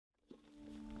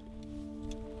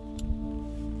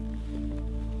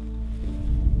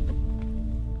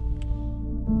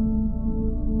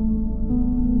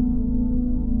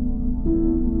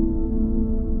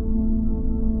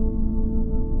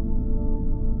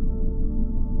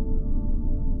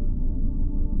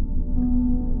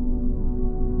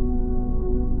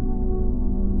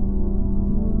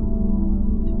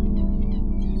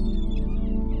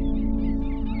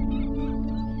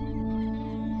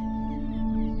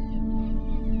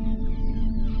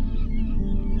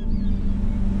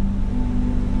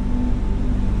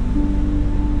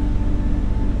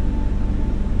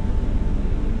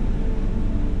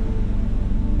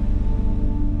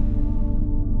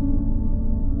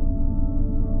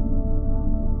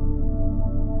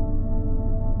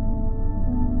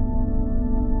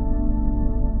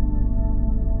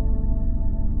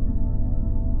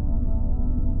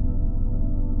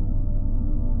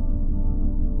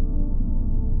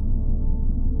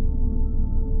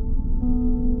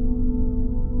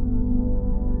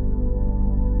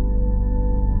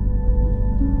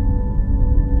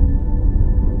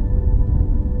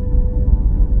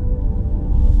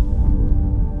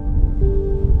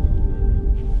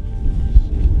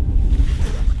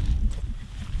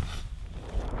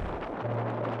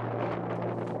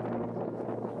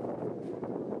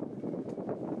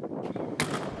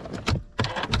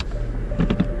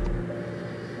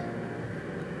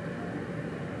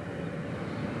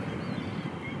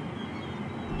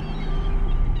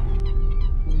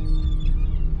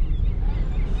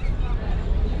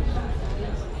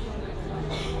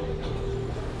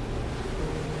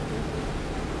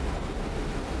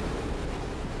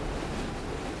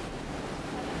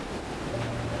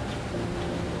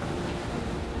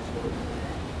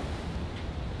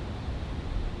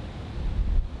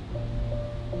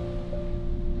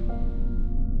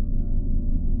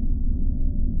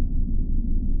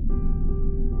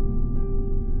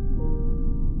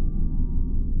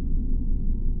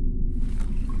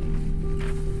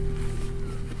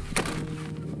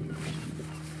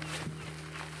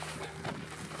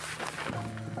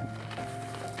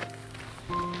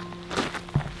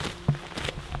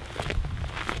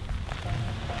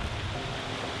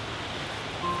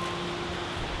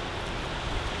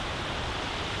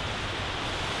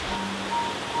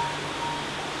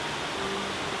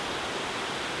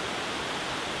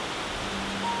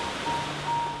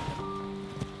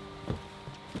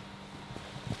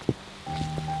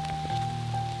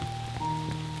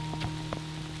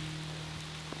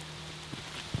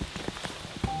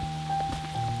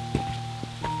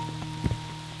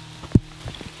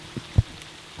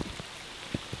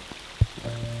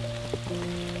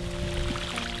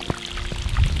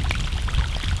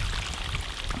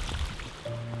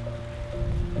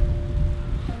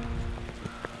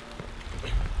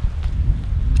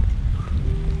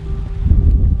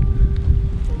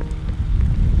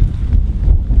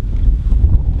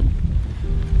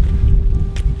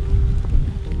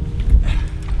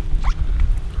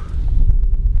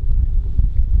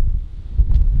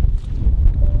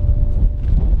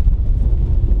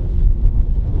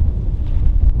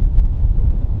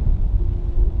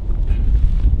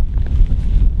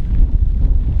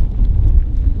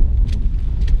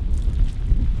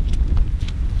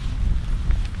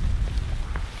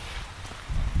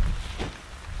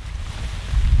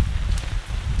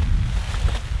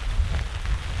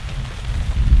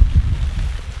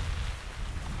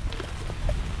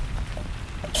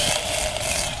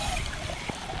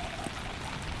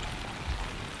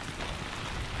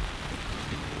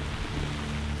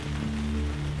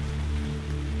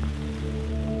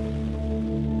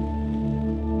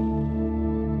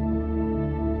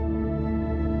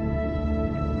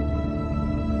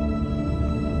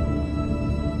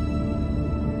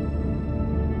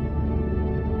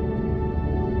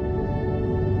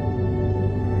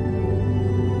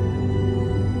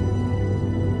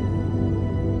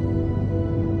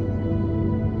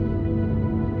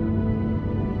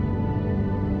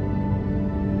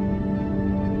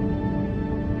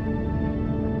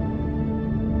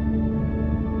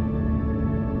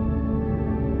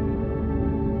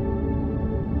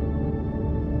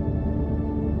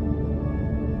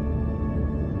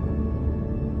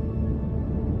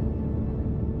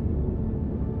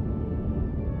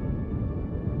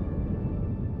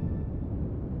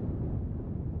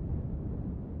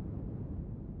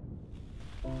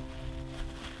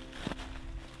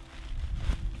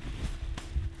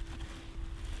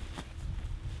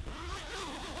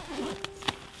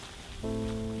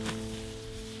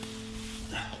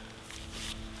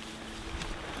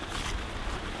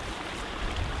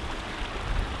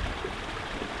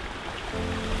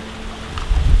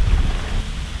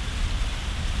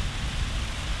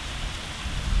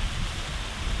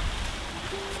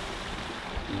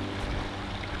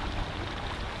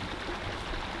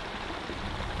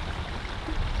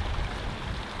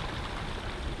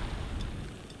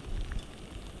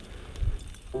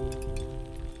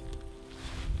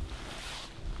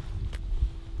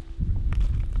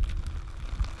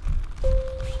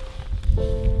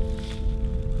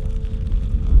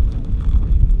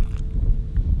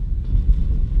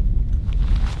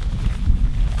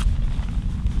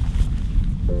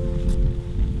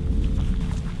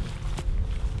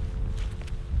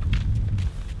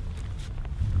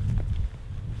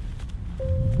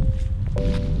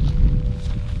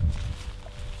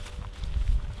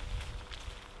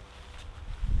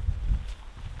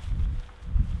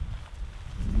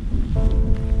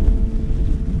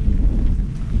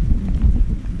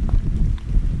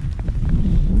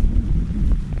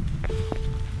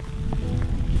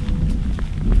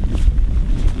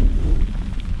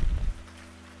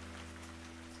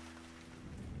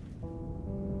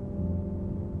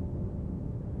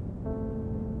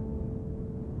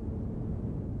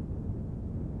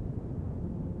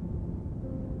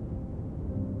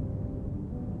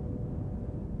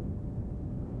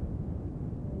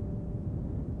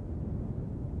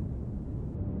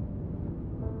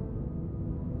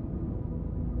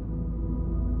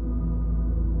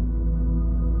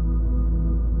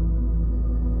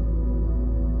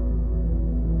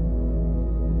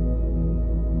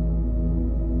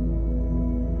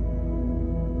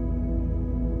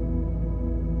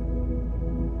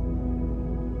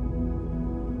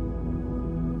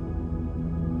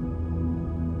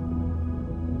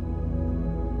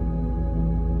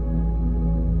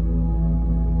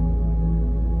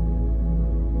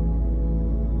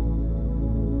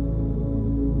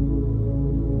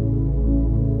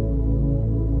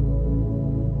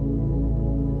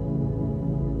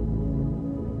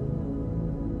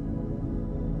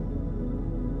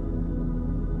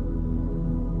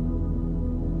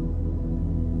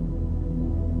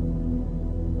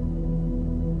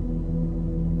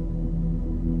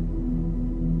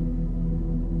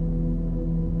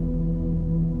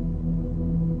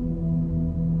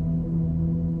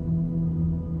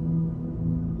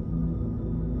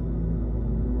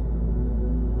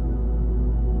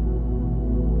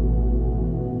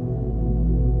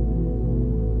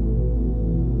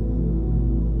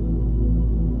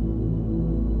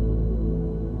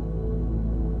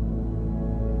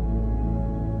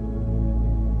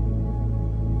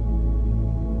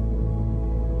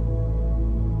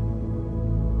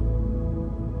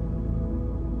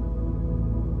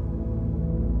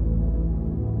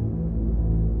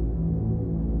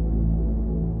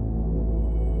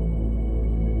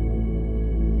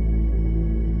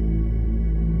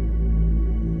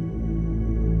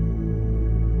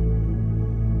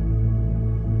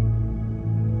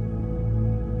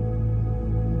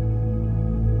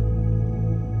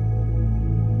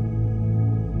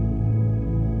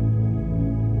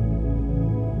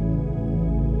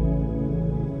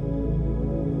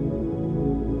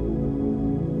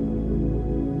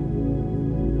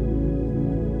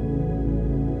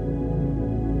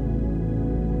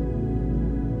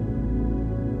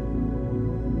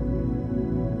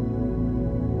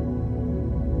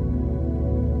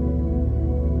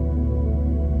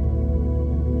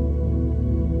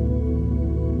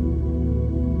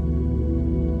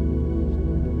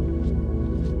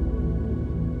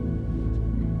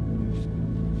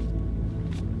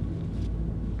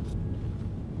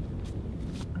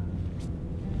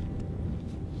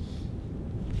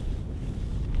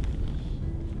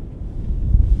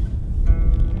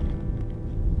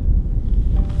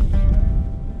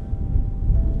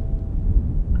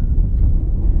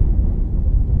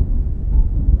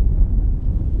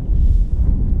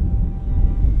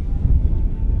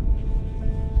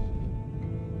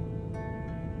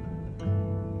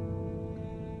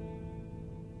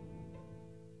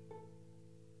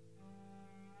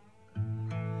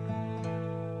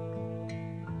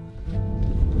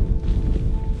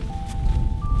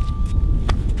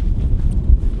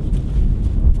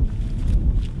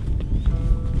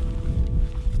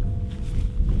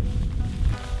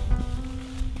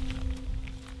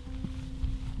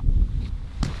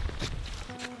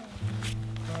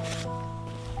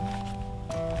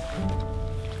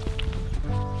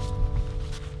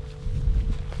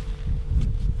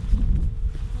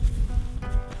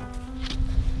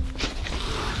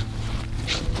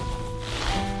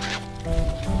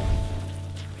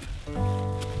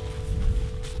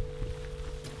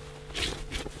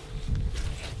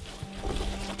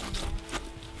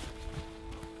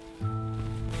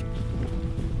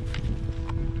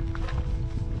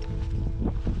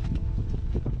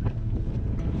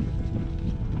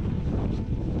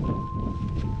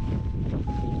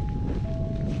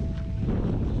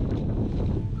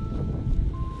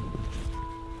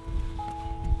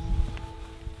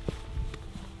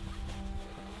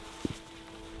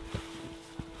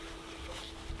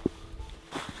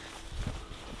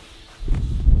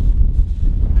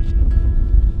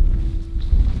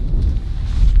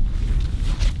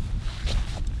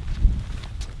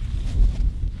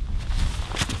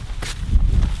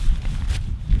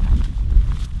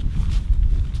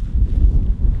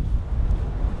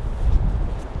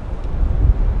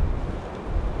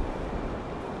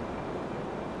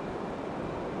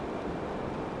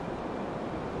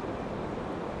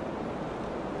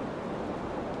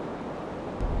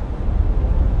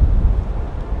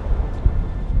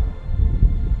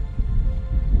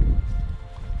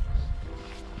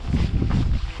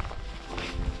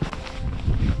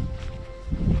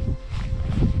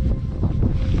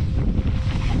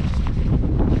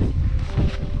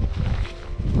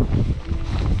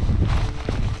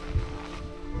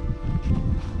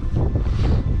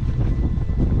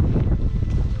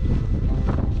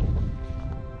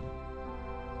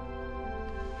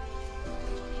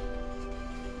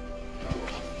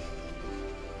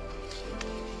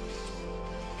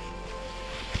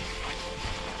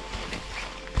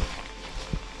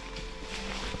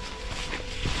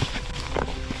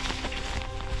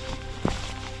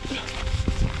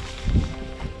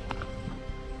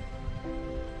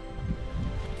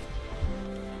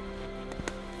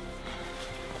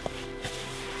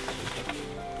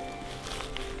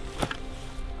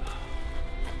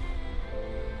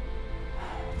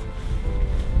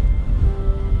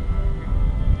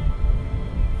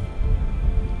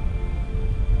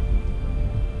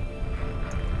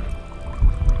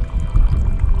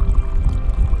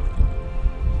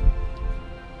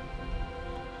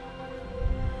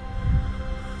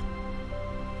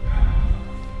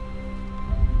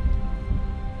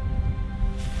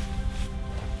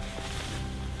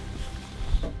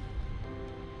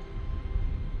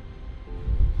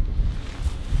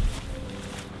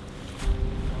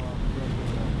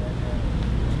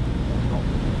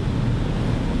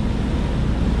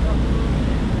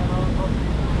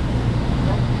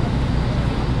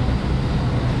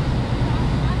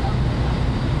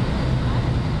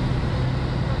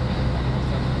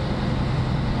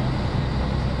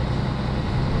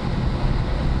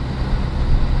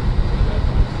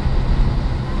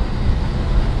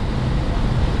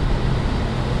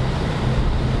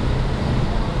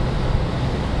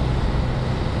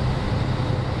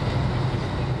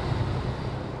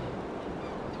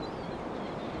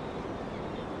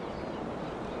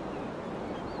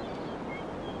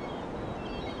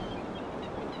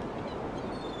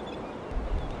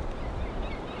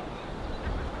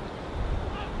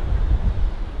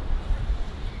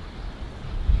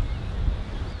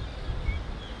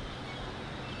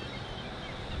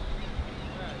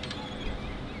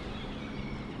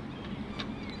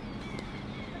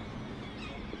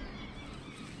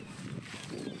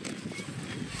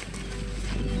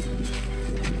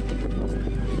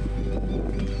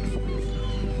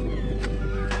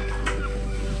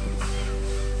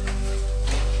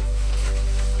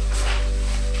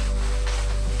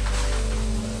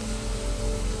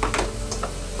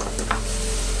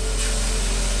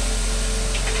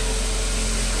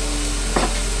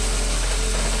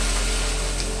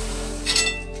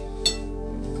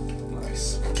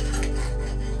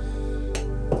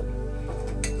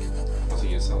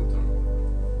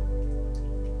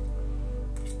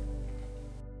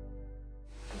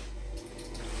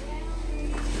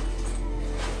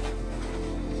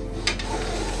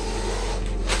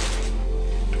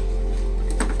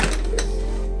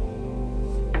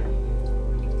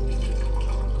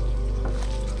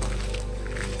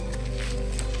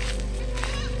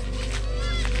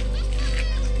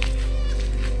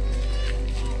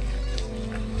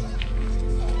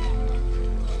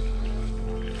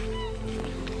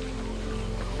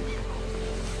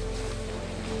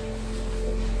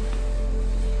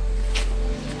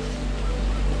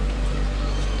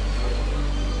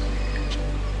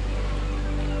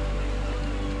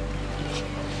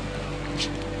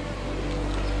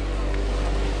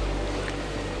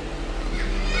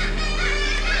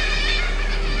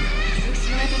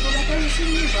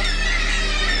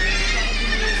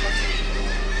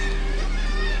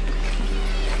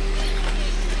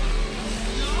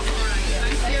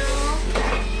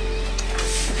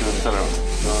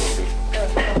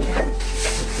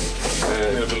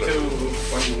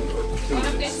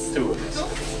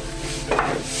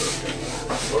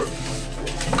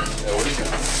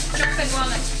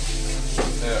vanligt?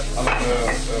 Alla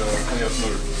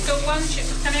kanelsnurr. So one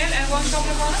kanel and one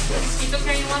chocolate walnut? Yes. It's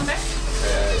okay, you want that?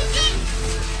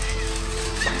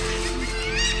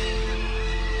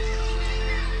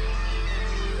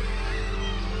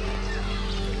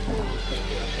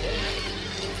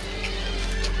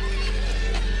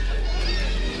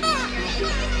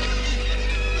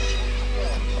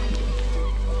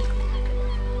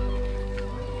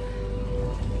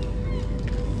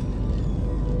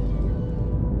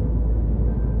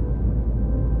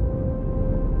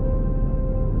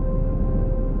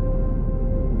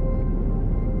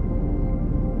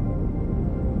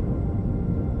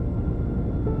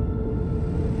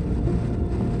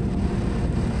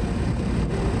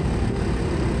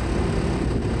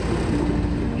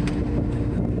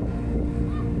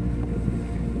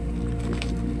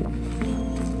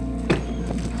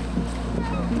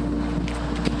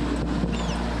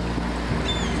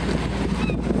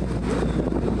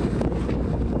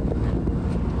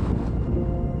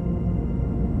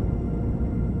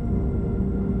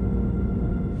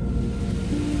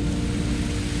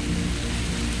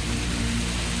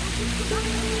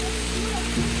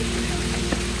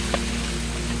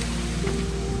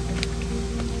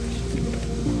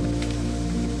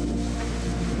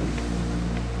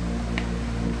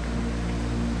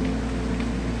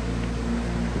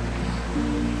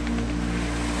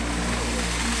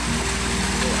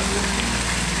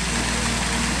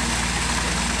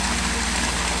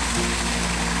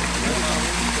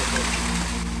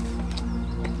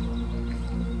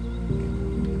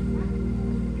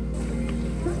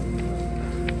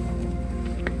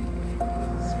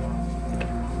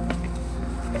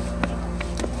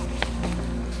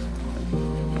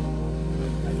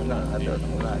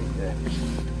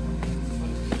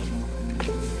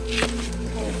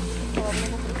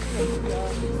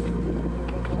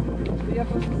 Я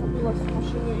просто забулася в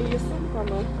машину її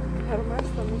сумками,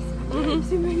 гермесами,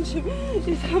 всім іншим.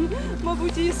 І там,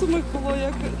 мабуть, її сумок було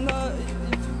як на...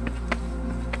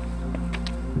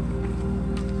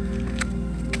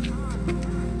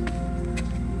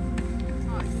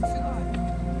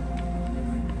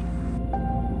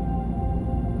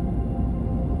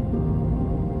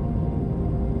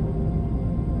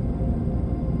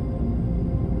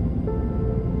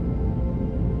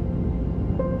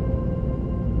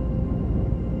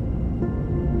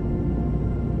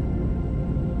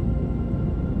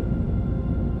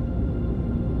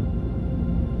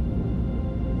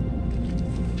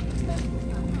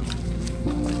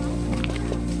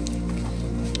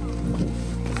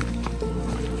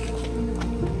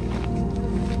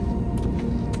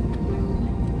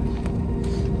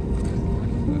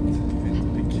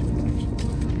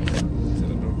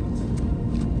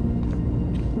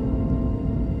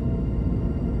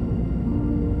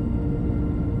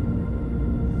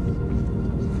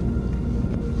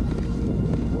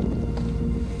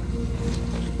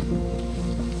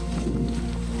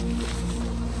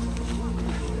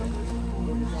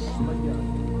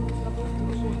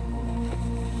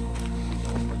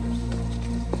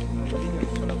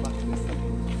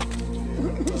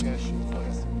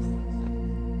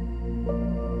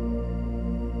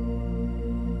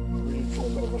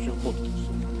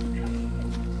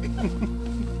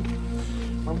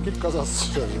 Mam kilka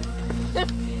zastrzeżeń.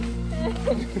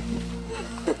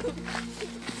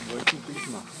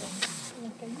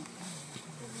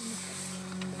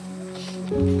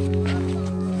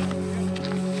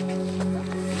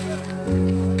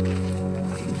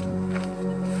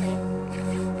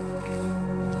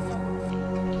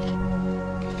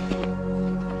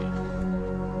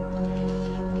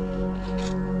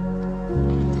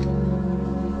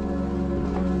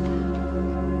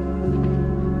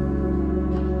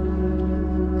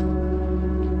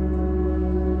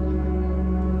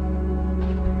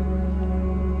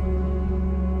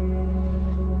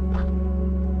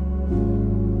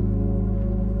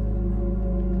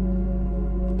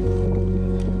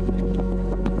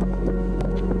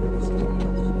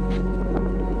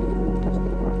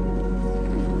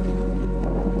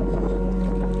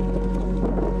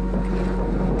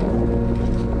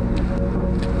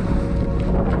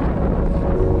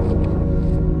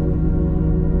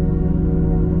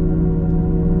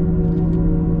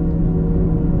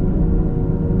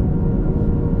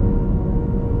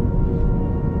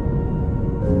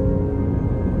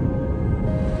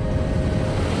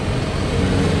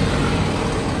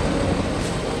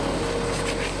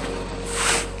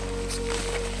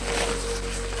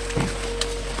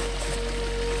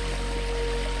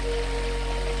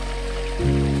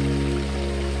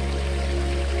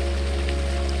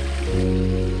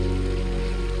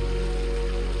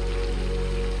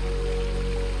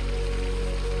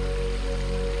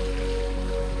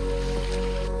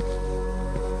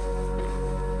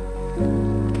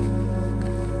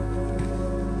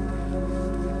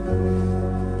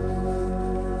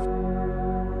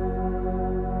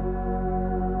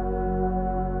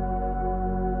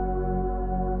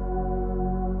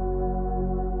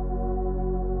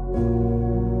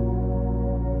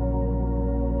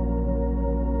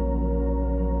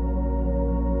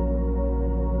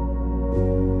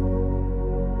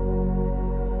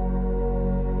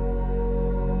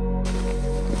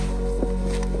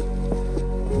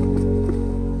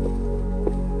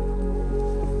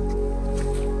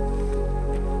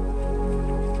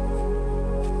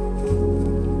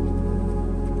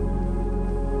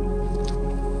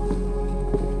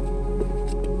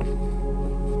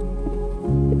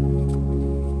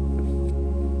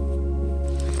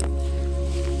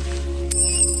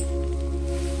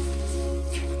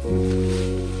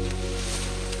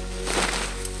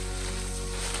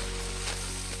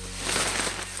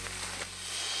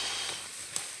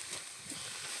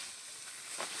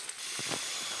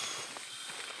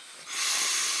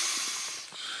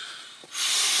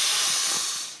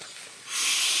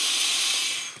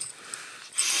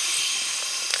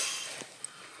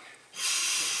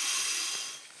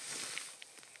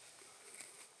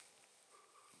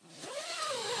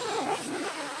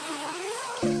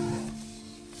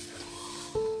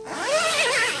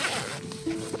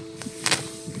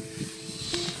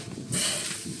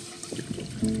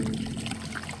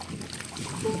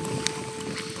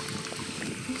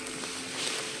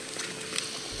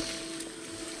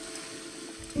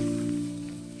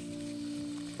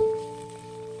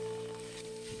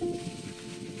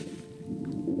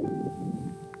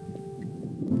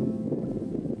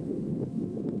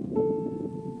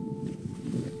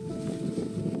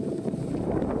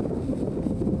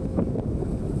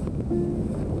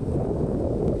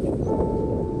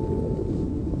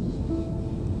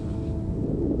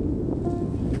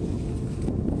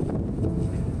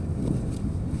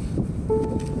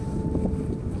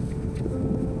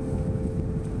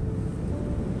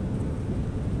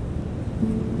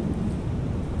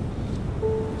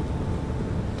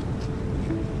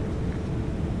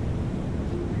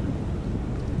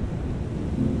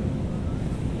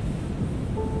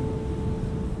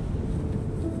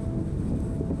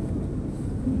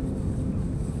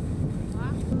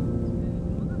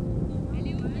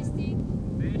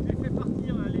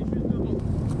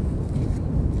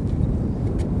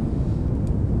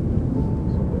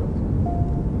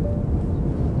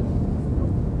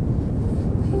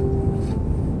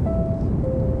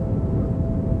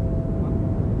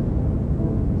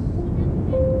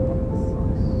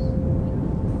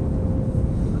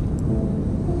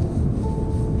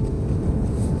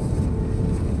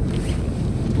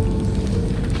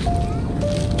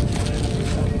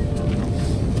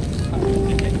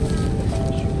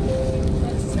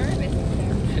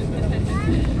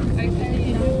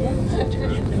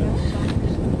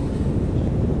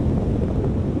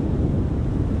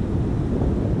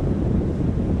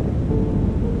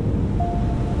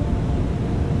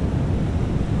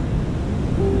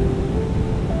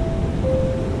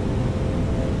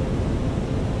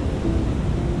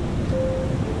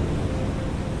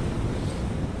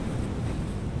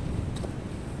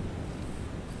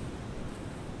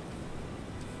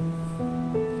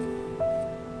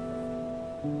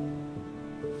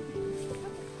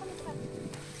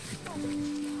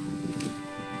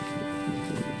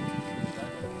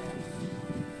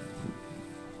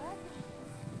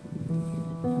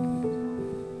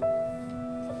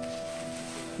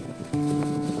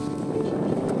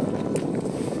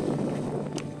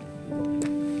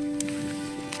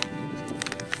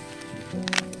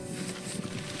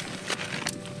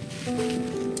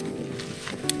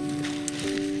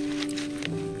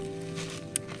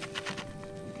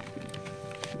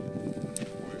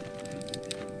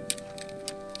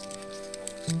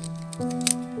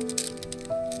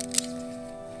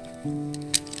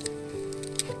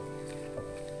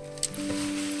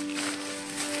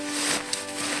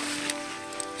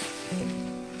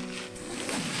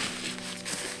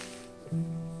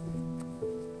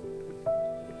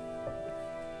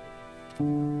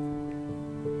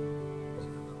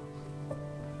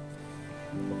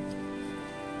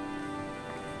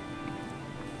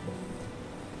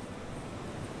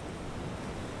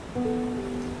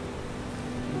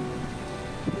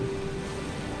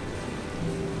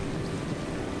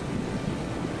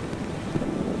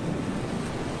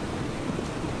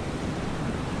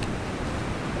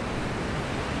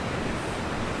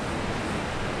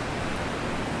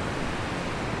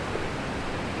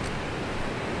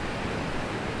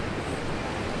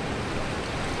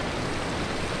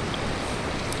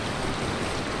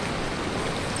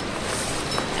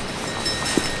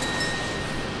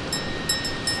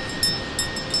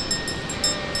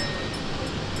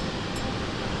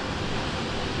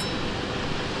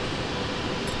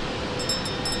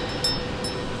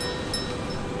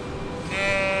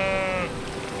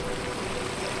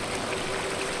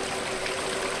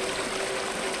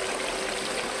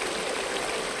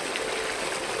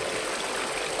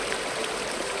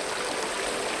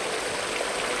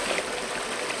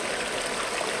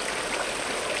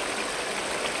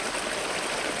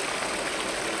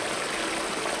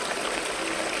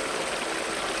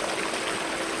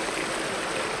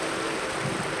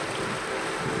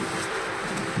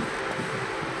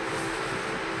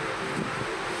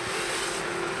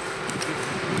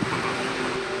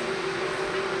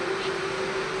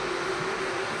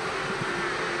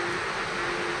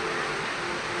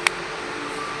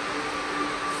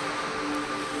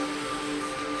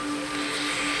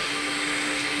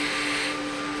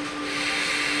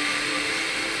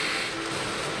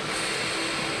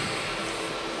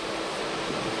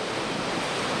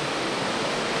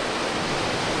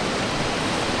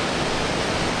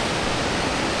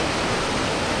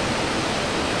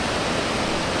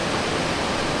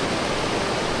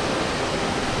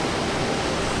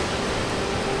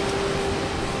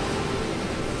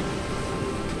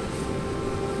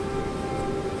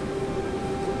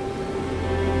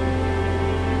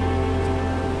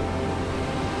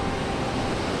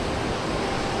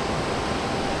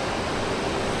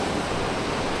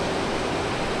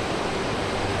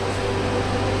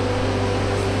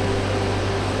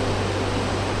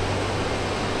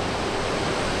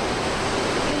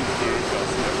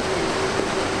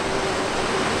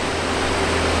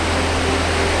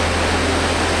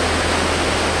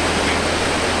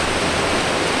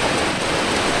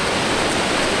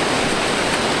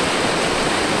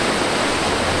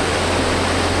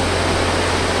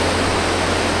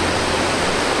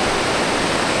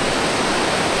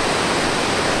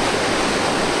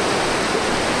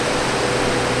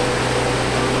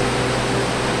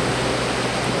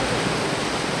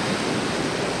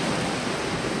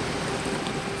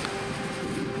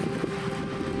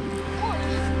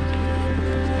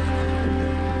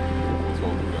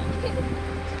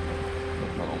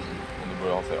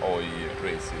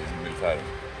 AI-race i militären.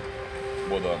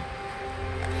 Båda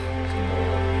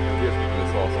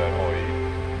USA så är AI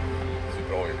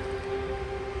super-AI.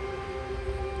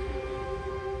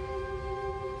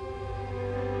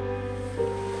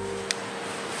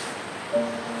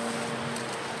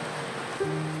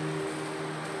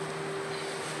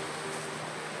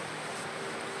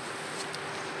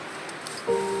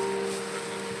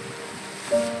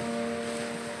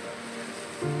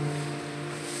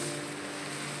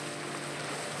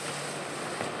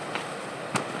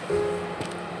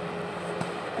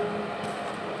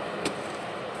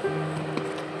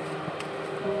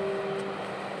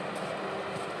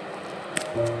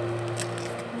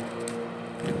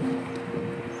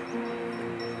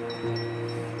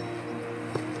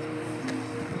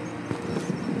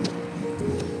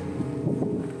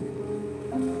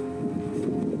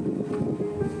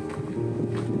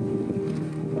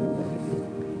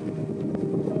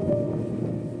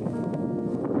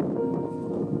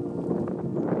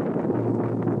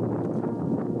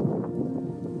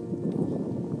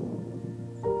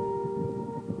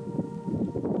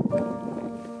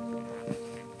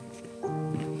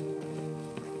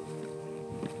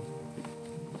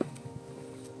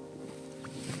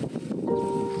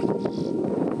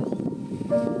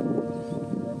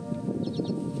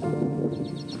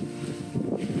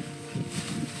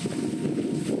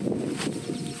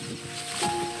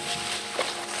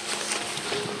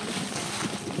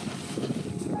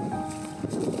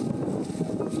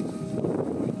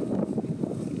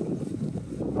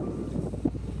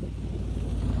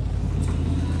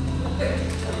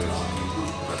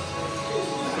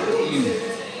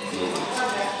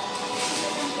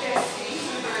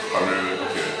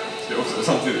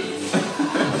 Samtidigt.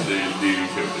 Det är ju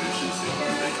kul, det är cheesy.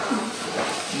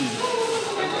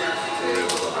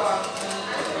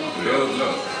 Det är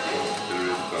lönt. Det är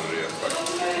utan ren faktiskt.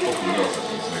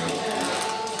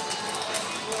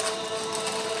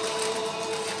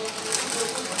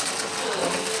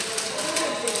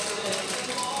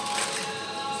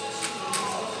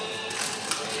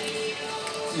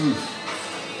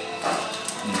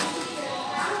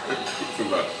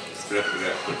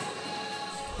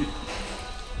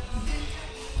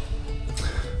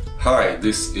 Hi,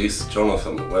 this is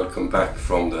Jonathan. Welcome back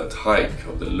from that hike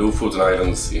of the Lofoten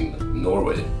Islands in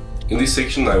Norway. In this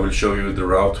section I will show you the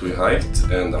route we hiked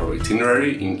and our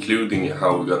itinerary, including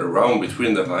how we got around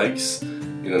between the hikes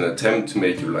in an attempt to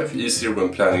make your life easier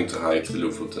when planning to hike the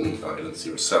Lofoten Islands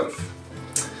yourself.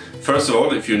 First of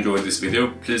all, if you enjoyed this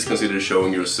video, please consider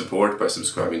showing your support by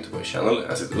subscribing to my channel,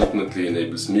 as it ultimately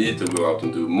enables me to go out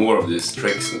and do more of these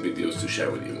treks and videos to share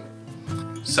with you.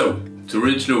 So, to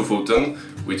reach Lofoten,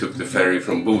 we took the ferry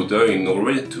from Bodö in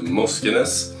Norway to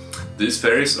Moskenes. These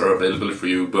ferries are available for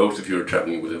you both if you're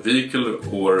traveling with a vehicle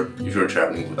or if you're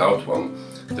traveling without one.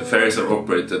 The ferries are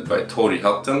operated by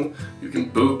Trailhead. You can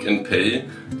book and pay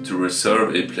to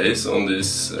reserve a place on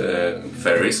these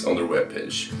ferries on their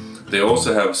webpage. They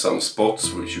also have some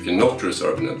spots which you cannot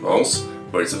reserve in advance,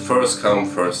 where it's a first come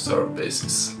first served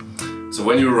basis. So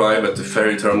when you arrive at the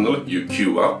ferry terminal, you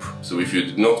queue up. So if you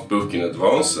did not book in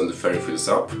advance and the ferry fills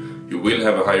up, you will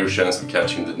have a higher chance of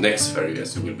catching the next ferry,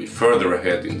 as you will be further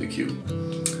ahead in the queue.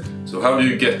 So how do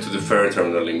you get to the ferry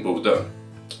terminal in Bodö?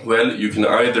 Well, you can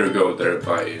either go there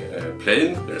by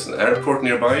plane, there's an airport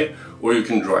nearby, or you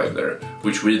can drive there,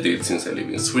 which we did since I live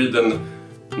in Sweden,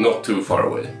 not too far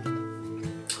away.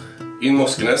 In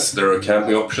Moskenes there are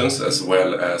camping options as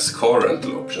well as car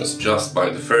rental options just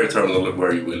by the ferry terminal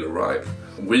where you will arrive.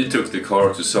 We took the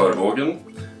car to Sörvågen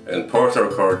and parked our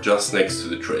car just next to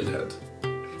the trailhead.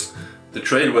 The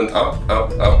trail went up,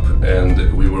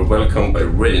 and we were welcomed by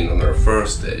rain on our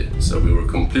first day, so we were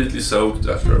completely soaked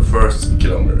after our first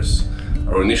kilometers.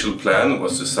 Our initial plan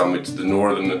was to summit the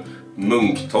northern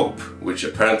Munkebu, which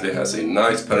apparently has a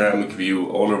nice panoramic view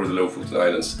all over the Lofoten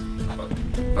Islands,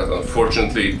 but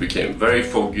unfortunately it became very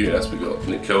foggy as we got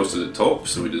close to the top,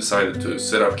 so we decided to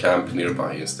set up camp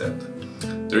nearby instead.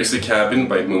 There is a cabin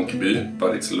by Munkebu,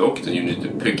 but it's locked and you need to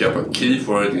pick up a key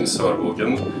for it in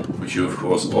Sörvågen, which you of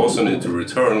course also need to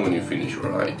return when you finish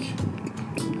your hike.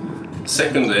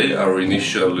 Second day, our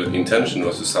initial intention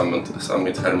was to summit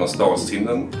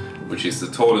Hermansdalstinden, which is the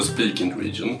tallest peak in the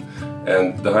region,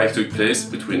 and the hike took place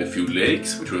between a few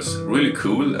lakes, which was really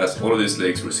cool as all of these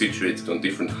lakes were situated on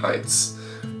different heights.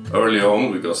 Early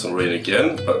on we got some rain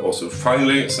again, but also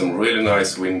finally some really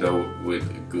nice window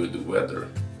with good weather.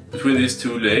 Between these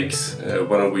two lakes,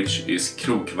 one of which is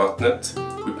Krokvatnet,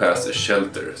 we passed a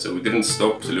shelter, so we didn't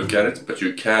stop to look at it, but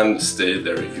you can stay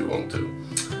there if you want to.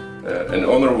 And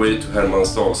on our way to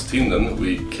Hermansdalstinden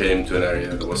we came to an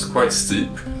area that was quite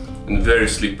steep and very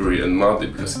slippery and muddy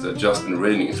because it had just been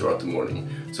raining throughout the morning.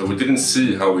 So we didn't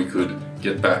see how we could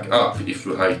get back up if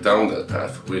we hiked down that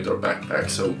path with our backpack.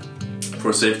 So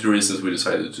for safety reasons we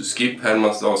decided to skip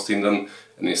Hermansdalstinden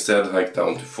and instead hike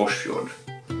down to Forsfjord.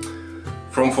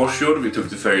 From Forsfjord we took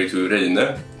the ferry to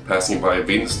Reine, passing by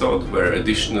Vindstad where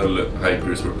additional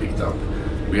hikers were picked up.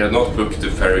 We had not booked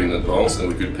the ferry in advance and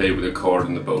we could pay with a card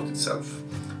on the boat itself.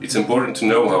 It's important to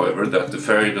know, however, that the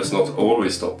ferry does not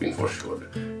always stop in Forsfjord.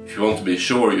 If you want to be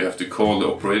sure, you have to call the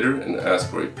operator and ask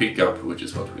for a pickup, which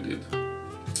is what we did.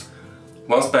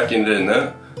 Once back in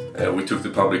Reine, we took the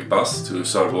public bus to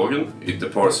Sörvågen. It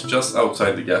departs just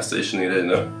outside the gas station in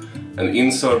Reine. And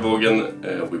in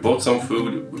Sörvågen we bought some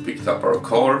food, we picked up our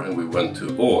car and we went to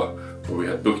Bodö, where we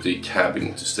had booked a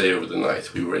cabin to stay over the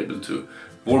night. We were able to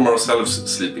warm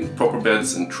ourselves, sleep in proper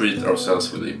beds and treat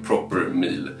ourselves with a proper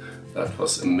meal. That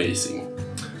was amazing.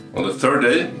 On the third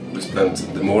day we spent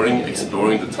the morning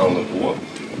exploring the town of Bodö,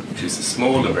 which is a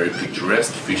small and very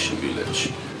picturesque fishing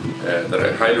village that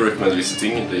I highly recommend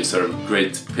visiting. They serve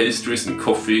great pastries and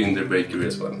coffee in their bakery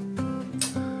as well.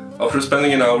 After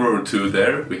spending an hour or two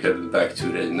there, we headed back to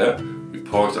Reine. We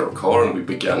parked our car and we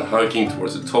began hiking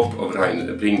towards the top of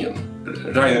Reinebringen.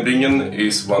 Reinebringen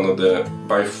is one of the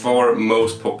by far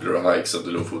most popular hikes of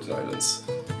the Lofoten Islands.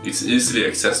 It's easily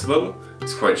accessible,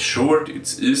 it's quite short,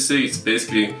 it's easy, it's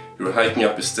basically you're hiking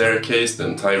up a staircase the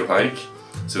entire hike.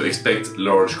 So expect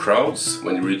large crowds.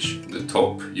 When you reach the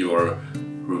top you are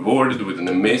rewarded with an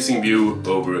amazing view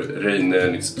over Reine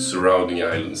and its surrounding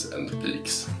islands and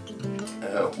peaks.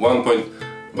 About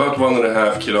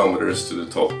 1.5 kilometers to the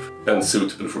top and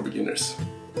suitable for beginners.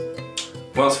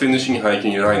 Once finishing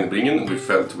hiking in Reinebringen, we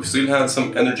felt we still had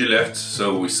some energy left,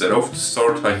 so we set off to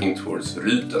start hiking towards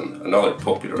Ryten, another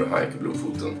popular hike of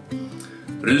Lofoten.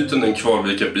 Ryten and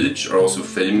Kvalvika Beach are also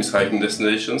famous hiking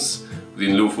destinations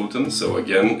within Lofoten, so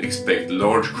again expect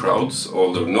large crowds,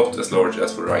 although not as large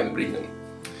as for Reinebringen.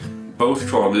 Both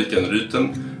Kvalvika and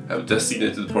Ryten have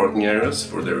designated parking areas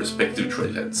for their respective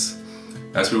trailheads.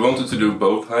 As we wanted to do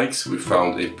both hikes, we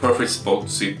found a perfect spot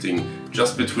sitting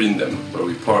just between them, where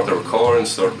we parked our car and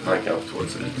started hiking up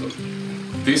towards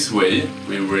Ryten. This way,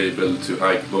 we were able to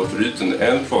hike both Ryten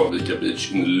and Kvalvika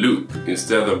Beach in a loop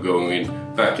instead of going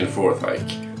in back and forth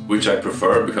hike, which I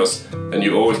prefer because then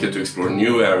you always get to explore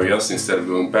new areas instead of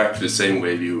going back to the same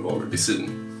wave you've already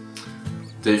seen.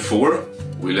 Day 4,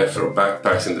 we left our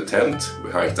backpacks in the tent.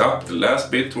 We hiked up the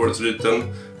last bit towards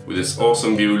Ryten with this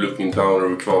awesome view looking down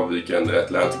over Kvalvika and the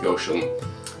Atlantic Ocean,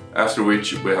 after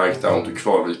which we hiked down to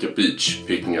Kvalvika Beach,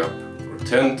 picking up our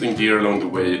tent and gear along the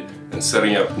way and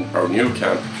setting up our new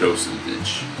camp close to the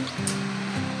beach.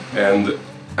 And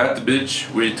at the beach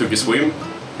we took a swim.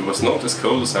 It was not as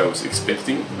cold as I was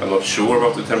expecting. I'm not sure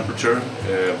about the temperature,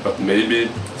 but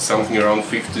maybe something around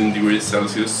 15 degrees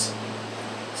Celsius.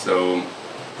 So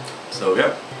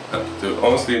yeah,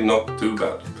 honestly not too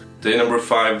bad. Day number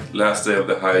 5, last day of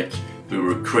the hike, we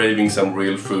were craving some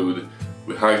real food.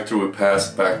 We hiked through a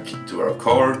pass back to our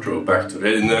car, drove back to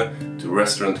Reine, to a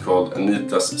restaurant called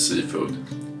Anita's Seafood,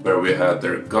 where we had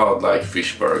their godlike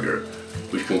fish burger,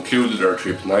 which concluded our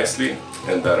trip nicely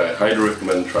and that I highly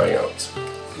recommend trying out.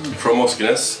 From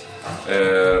Moskenes,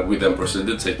 we then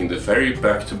proceeded taking the ferry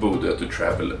back to Bodö to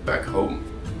travel back home.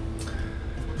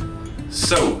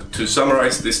 So, to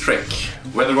summarize this trek,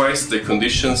 weather-wise the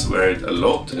conditions varied a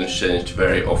lot and changed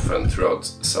very often throughout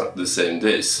the same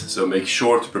days, so make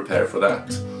sure to prepare for that.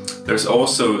 There's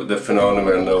also the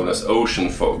phenomenon known as ocean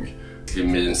fog. It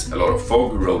means a lot of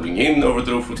fog rolling in over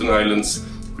the Lofoten Islands,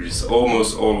 which is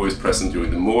almost always present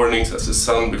during the mornings as the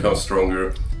sun becomes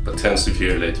stronger, but tends to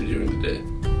clear later during the day.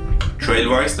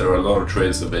 Trail-wise, there are a lot of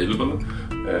trails available.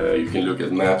 You can look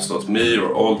at maps.me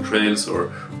or All Trails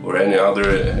or any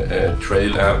other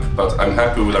trail app, but I'm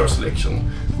happy with our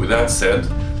selection. With that said,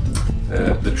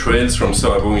 the trails from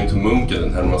Sörvågen to Munkebu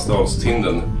and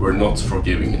Vindstad were not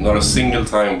forgiving. Not a single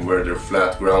time were there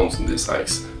flat grounds in these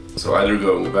hikes. So either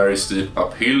going very steep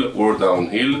uphill or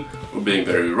downhill, or being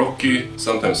very rocky,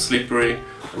 sometimes slippery.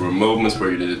 There were moments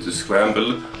where you needed to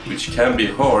scramble, which can be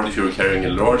hard if you're carrying a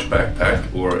large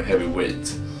backpack or heavy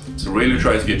weight. So really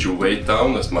try to get your weight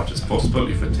down as much as possible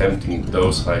if attempting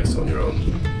those hikes on your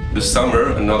own. This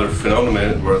summer, another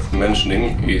phenomenon worth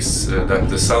mentioning is that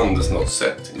the sun does not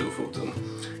set in Lofoten.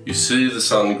 You see the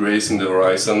sun grazing the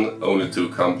horizon only to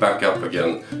come back up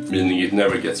again, meaning it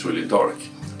never gets really dark.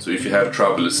 So if you have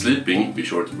trouble sleeping, be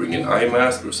sure to bring an eye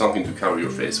mask or something to cover your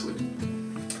face with.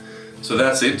 So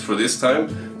that's it for this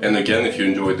time, and again, if you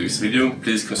enjoyed this video,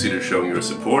 please consider showing your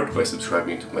support by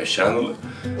subscribing to my channel.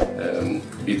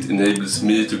 It enables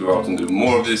me to go out and do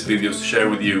more of these videos to share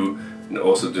with you, and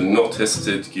also do not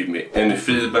hesitate to give me any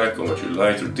feedback on what you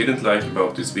liked or didn't like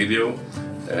about this video.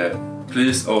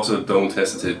 Please also don't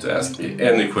hesitate to ask me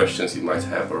any questions you might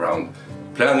have around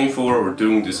planning for or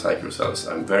doing this hike yourselves.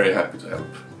 I'm very happy to help.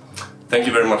 Thank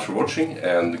you very much for watching,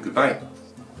 and goodbye!